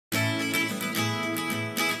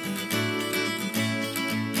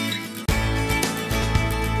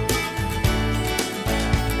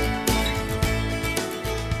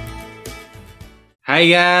Hey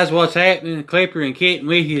guys, what's happening? Clipper and Kitten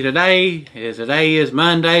with you today. Today is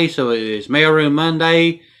Monday, so it is Mailroom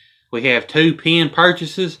Monday. We have 2 pen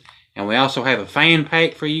purchases, and we also have a fan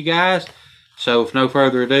pack for you guys. So with no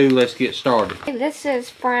further ado, let's get started. This is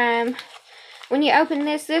from, when you open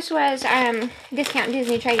this was Discount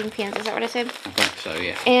Disney Trading Pins, is that what I said? I think so,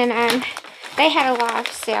 yeah. And they had a live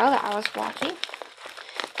sale that I was watching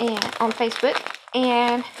and on Facebook,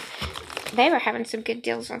 and they were having some good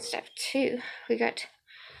deals on stuff too. We got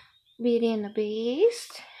Beauty and the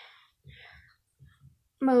Beast,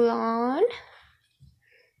 Mulan,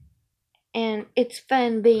 and It's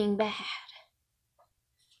Fun Being Bad.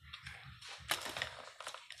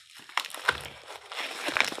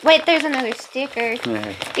 Wait, there's another sticker.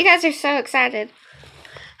 Yeah. You guys are so excited.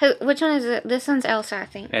 Which one is it? This one's Elsa, I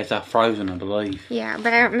think. That's Frozen, I believe. Yeah,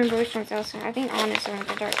 but I don't remember which one's Elsa. I think Anna's the one with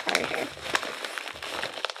the dark colored hair.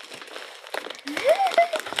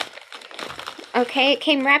 Okay, it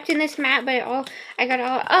came wrapped in this mat, but I got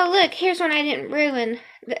all. Oh, look, here's one I didn't ruin.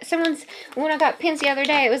 When I got pins the other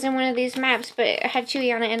day, it was in one of these maps, but it had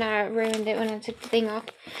Chewy on it, and I ruined it when I took the thing off.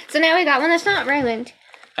 So now we got one that's not ruined.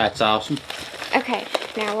 That's awesome. Okay,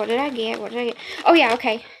 now what did I get? Oh yeah,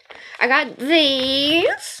 okay. I got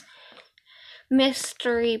these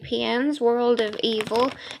mystery pins, World of Evil,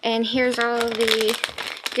 and here's all the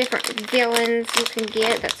different villains you can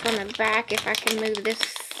get. That's on the back. If I can move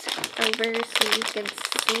this over so you can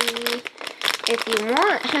see. If you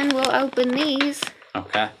want, and we'll open these.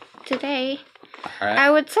 Okay. Today. All right. I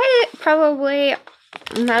would say probably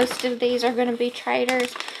most of these are going to be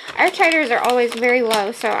traders. Our traders are always very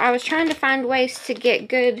low, so I was trying to find ways to get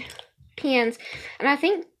good pins, and I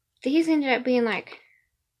think these ended up being like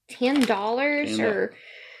 $10 or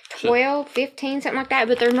 $12, $15, something like that,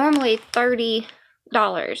 but they're normally $30.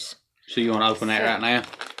 So you want to open that right now?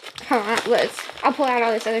 Hold on, I'll pull out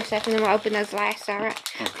all this other stuff and then we'll open those last, alright?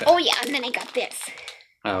 Okay. Oh yeah, and then I got this.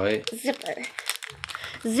 Oh, wait.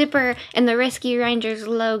 Zipper and the Rescue Rangers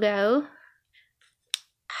logo.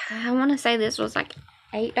 I want to say this was like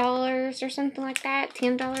 $8 or something like that.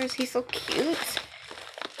 $10. He's so cute.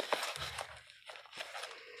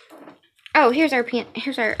 Oh, here's our pen.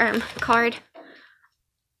 Here's our card.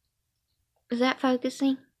 Is that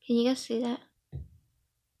focusing? Can you guys see that?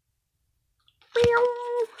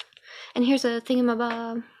 And here's a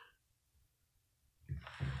thingamabob.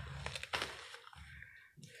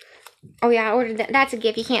 Oh yeah, I ordered that. That's a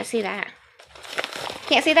gift. You can't see that.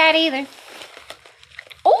 Can't see that either.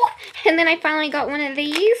 Oh, and then I finally got one of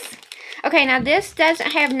these. Okay, now this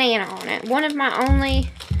doesn't have Nana on it. One of my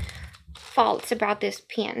only faults about this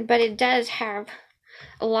pen, but it does have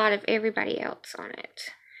a lot of everybody else on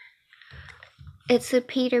it. It's a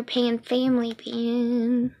Peter Pan family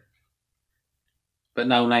pen. But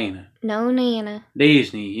no Nana. No Nana.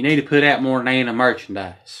 Disney, you need to put out more Nana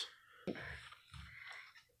merchandise.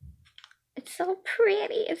 It's so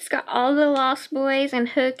pretty. It's got all the Lost Boys and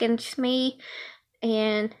Hook and Smee,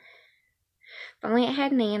 and if only it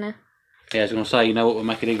had Nana. Yeah, I was going to say, you know what would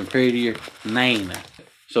make it even prettier? Nana.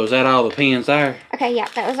 So is that all the pins there? Okay, yeah,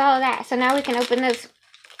 that was all of that. So now we can open those.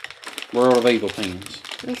 World of Evil pins.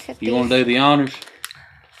 Let me set You want to do the honors?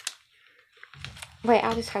 Wait,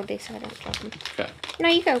 I'll just hold these so I don't drop them. Okay. No,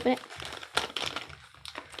 you can open it.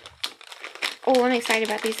 Oh, I'm excited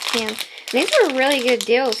about these pins. These were really good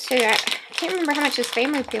deals, too. I can't remember how much this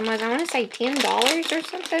family pin was. I want to say $10 or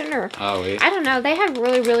something. Or oh, yeah. I don't know. They have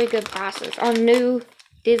really, really good prices on new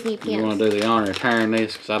Disney pins. You want to do the honor of tearing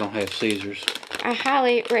this because I don't have scissors. I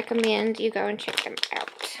highly recommend you go and check them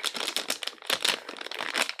out.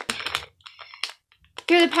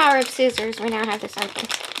 Through the power of scissors, we now have this open.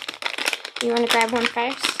 You want to grab one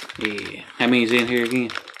first? Yeah. How many's in here again?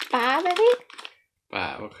 5, I think.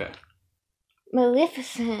 5, okay.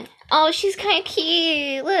 Maleficent. Oh, she's kind of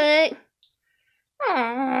cute. Look.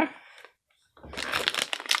 Aww.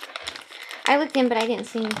 I looked in, but I didn't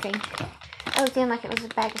see anything. I looked in like it was a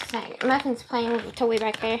bag of snacks. Muffin's playing with a toy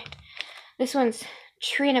back there. This one's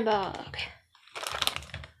Trinabog.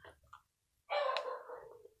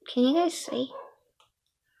 Can you guys see?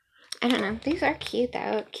 I don't know. These are cute,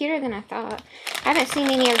 though. Cuter than I thought. I haven't seen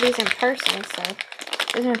any of these in person, so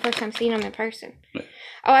this is my first time seeing them in person.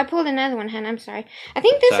 Oh, I pulled another one, hun. I'm sorry. I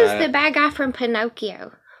think this is the bad guy from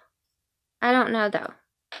Pinocchio. I don't know, though.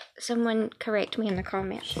 Someone correct me in the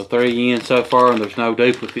comments. So 3 in so far, and there's no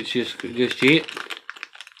duplicates just yet?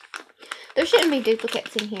 There shouldn't be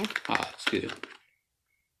duplicates in here. Oh, that's good.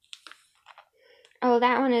 Oh,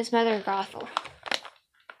 that one is Mother Gothel.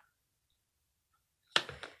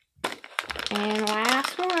 And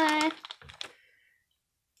last one.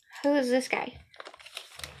 Who is this guy?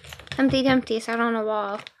 Humpty Dumpty sat on a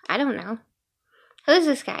wall. I don't know. Who's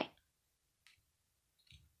this guy?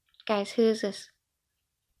 Guys, who is this?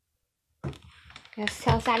 Guys,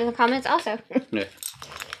 tell us that in the comments also. Yeah.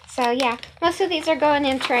 So, yeah. Most of these are going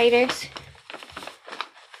in traders.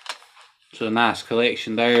 So, a nice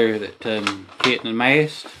collection there that Kitten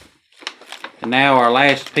amassed. And now our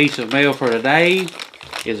last piece of mail for today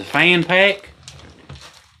is a fan pack.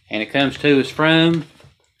 And it comes to us from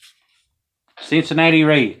Cincinnati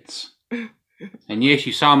Reds. And yes,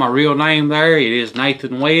 you saw my real name there. It is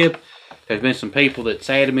Nathan Webb. There's been some people that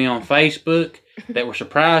added me on Facebook that were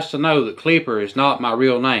surprised to know that Clipper is not my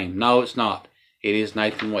real name. No, it's not. It is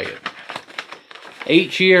Nathan Webb.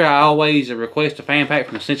 Each year, I always request a fan pack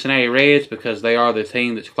from the Cincinnati Reds because they are the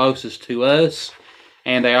team that's closest to us.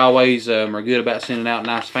 And they always are good about sending out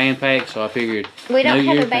nice fan packs, so I figured... We don't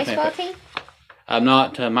have a baseball team? I'm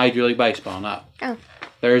not Major League Baseball, no. Oh.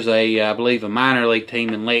 There's I believe, a minor league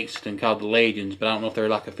team in Lexington called the Legends, but I don't know if they're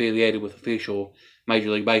like affiliated with official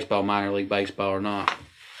Major League Baseball, minor league baseball or not.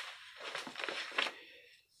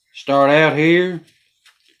 Start out here.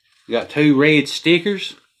 We got 2 red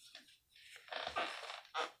stickers.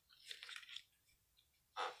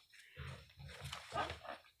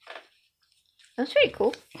 That's pretty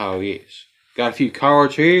cool. Oh, yes. Got a few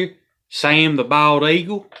cards here. Sam the Bald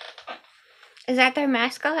Eagle. Is that their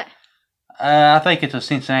mascot? I think it's a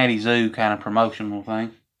Cincinnati Zoo kind of promotional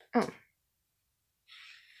thing. Oh.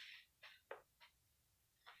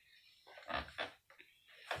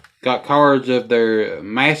 Got cards of their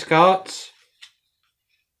mascots.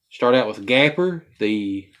 Start out with Gapper,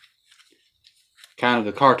 the kind of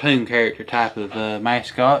the cartoon character type of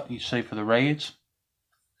mascot you see for the Reds.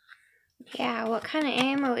 Yeah, what kind of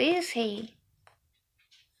animal is he?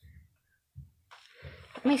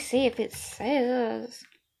 Let me see if it says.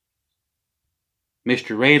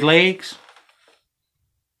 Mr. Redlegs.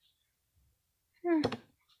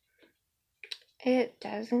 It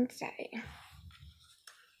doesn't say.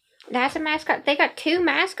 That's a mascot. They got 2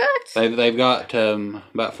 mascots? They've got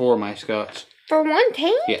about 4 mascots. For one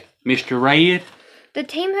team? Yeah. Mr. Red. The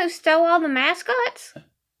team who stole all the mascots?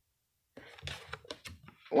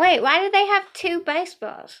 Wait, why did they have 2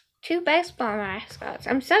 baseballs? 2 baseball mascots.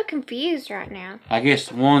 I'm so confused right now. I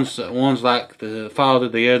guess one's like the father,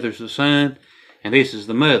 the other's the son, and this is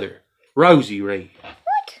the mother, Rosie Red.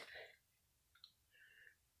 What?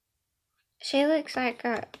 She looks like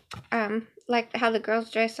how the girls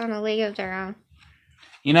dress on A League of Their Own.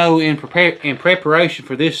 You know, in preparation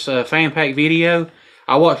for this fan pack video,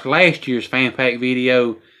 I watched last year's fan pack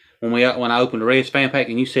video when I opened the Reds fan pack,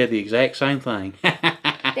 and you said the exact same thing.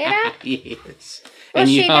 Did I? Yes. Well,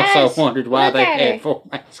 and you also does. wondered why Look they at had her. 4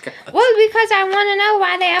 mascots. Well, because I want to know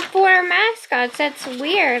why they have 4 mascots. That's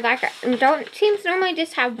weird. Like, don't teams normally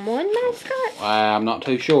just have 1 mascot? I'm not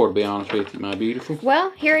too sure, to be honest with you, my beautiful.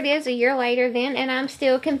 Well, here it is a year later then, and I'm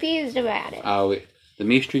still confused about it. Oh, the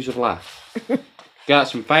mysteries of life. Got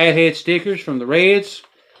some fathead stickers from the Reds.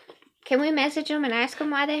 Can we message them and ask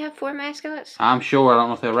them why they have 4 mascots? I'm sure. I don't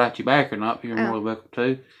know if they'll write you back or not, but you're more than welcome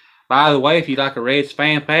to. By the way, if you'd like a Reds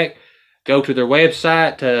fan pack, go to their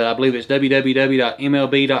website. I believe it's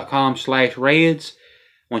www.mlb.com/Reds.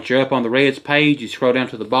 Once you're up on the Reds page, you scroll down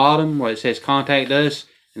to the bottom where it says Contact Us,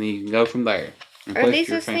 and then you can go from there. Are these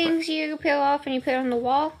the things you peel off and you put on the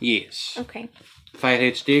wall? Yes. Okay.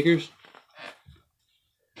 Fathead stickers.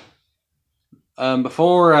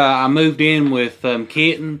 Before I moved in with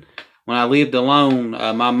Kitten, when I lived alone,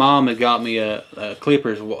 my mom had got me a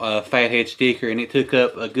Clippers fathead sticker, and it took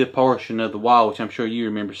up a good portion of the wall, which I'm sure you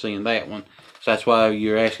remember seeing that one. So that's why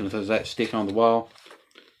you're asking if there's that stick on the wall.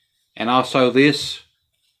 And also this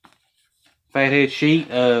fathead sheet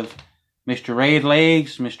of Mr.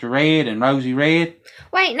 Redlegs, Mr. Red, and Rosie Red.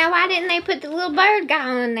 Wait, now why didn't they put the little bird guy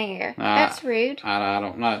on there? That's rude. I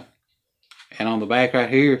don't know. And on the back right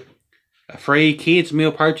here, a free kids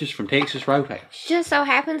meal purchase from Texas Roadhouse. Just so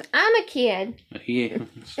happens I'm a kid. Yeah.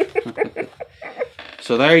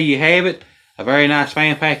 So there you have it. A very nice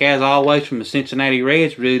fan pack as always from the Cincinnati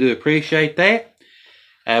Reds. Really do appreciate that.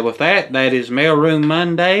 With that is Mailroom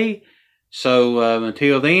Monday. So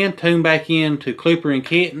until then, tune back in to Clipper and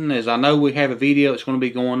Kitten, as I know we have a video that's going to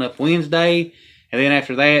be going up Wednesday. And then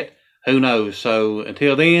after that, who knows. So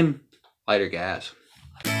until then, later guys.